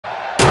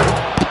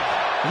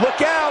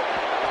Look out.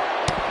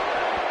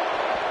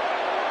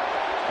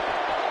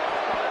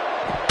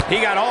 He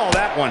got all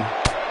that one.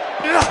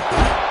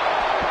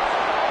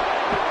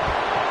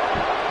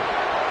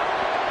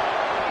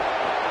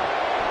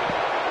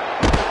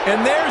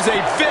 And there's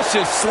a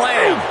vicious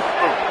slam.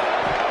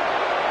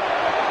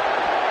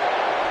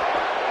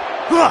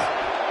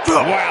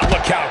 Wow,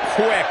 look how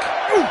quick.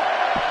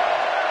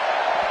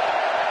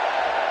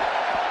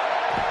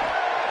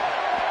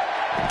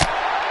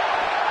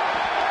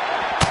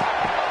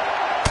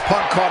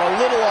 Punk caught a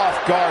little off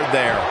guard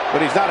there,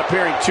 but he's not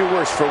appearing too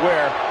worse for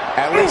wear.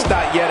 At least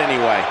not yet,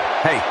 anyway.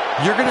 Hey,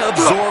 you're going to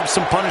absorb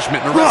some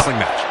punishment in a wrestling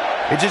match.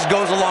 It just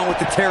goes along with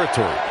the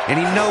territory, and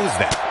he knows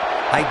that.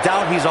 I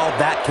doubt he's all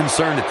that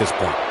concerned at this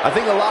point. I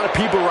think a lot of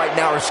people right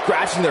now are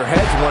scratching their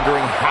heads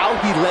wondering how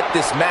he let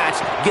this match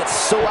get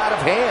so out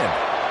of hand.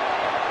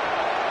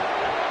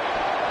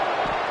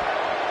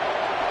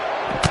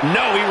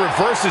 No, he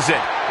reverses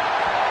it.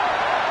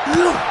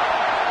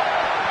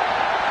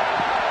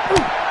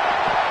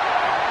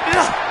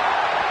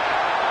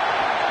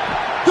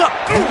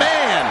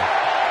 Man!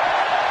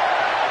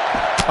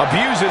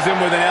 Abuses him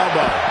with an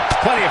elbow.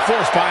 Plenty of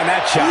force behind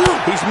that shot.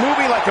 He's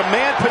moving like a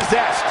man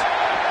possessed.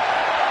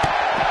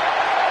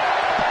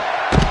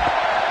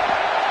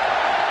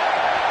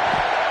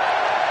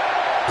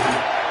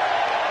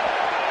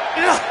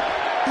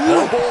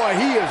 Oh boy,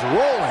 he is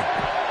rolling.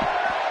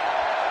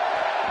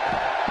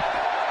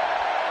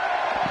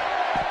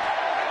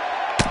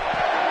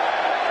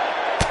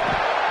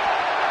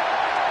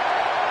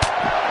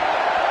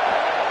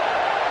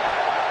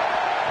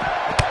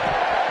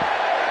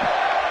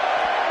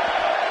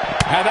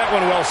 Had that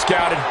one well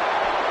scouted.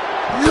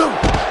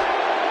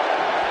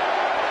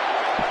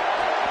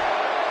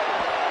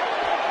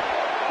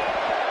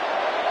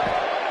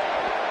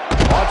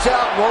 Watch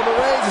out, Roman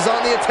Reigns is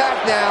on the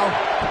attack now.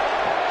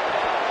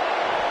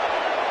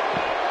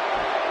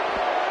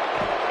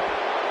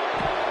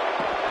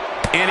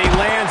 And he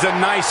lands a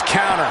nice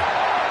counter.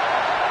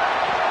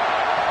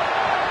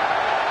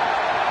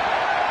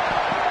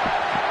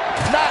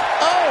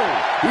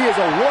 He is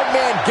a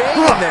one-man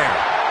game in there.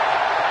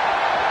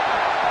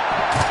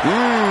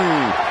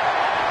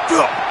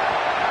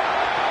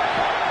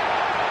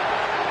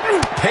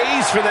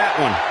 Pays for that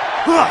one.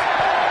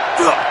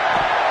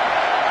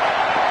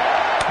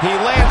 He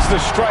lands the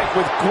strike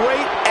with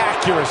great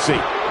accuracy.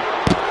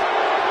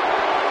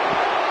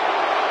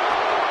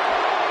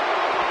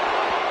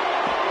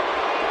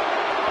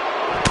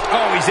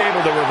 Oh, he's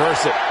able to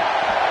reverse it.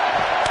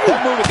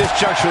 That move at this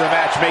juncture of the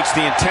match makes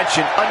the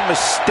intention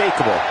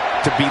unmistakable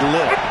to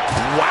belittle.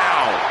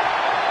 Wow.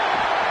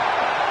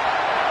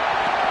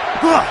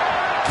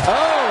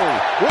 Oh,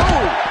 whoa.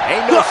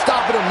 Ain't no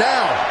stopping him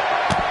now.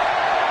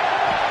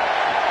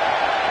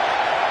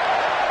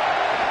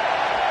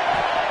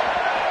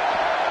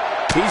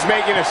 He's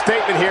making a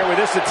statement here with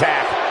this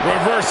attack.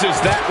 Reverses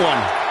that one.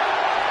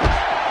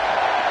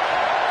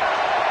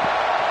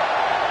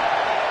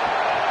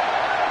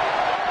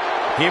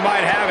 He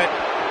might have it.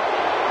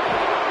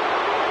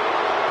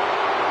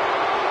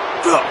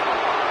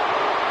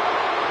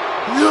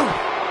 You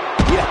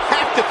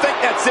have to think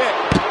that's it.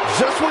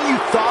 Just when you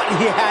thought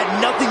he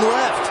had nothing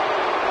left.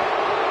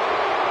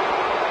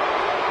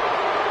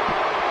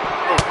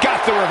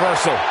 Got the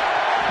reversal.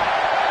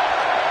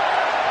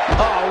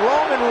 Oh,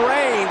 Roman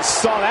Reigns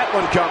saw that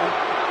one coming.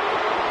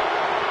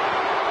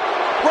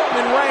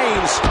 Roman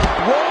Reigns.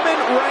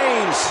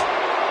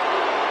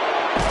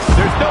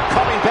 There's no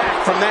coming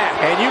back from that.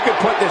 And you can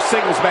put this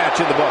singles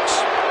match in the books.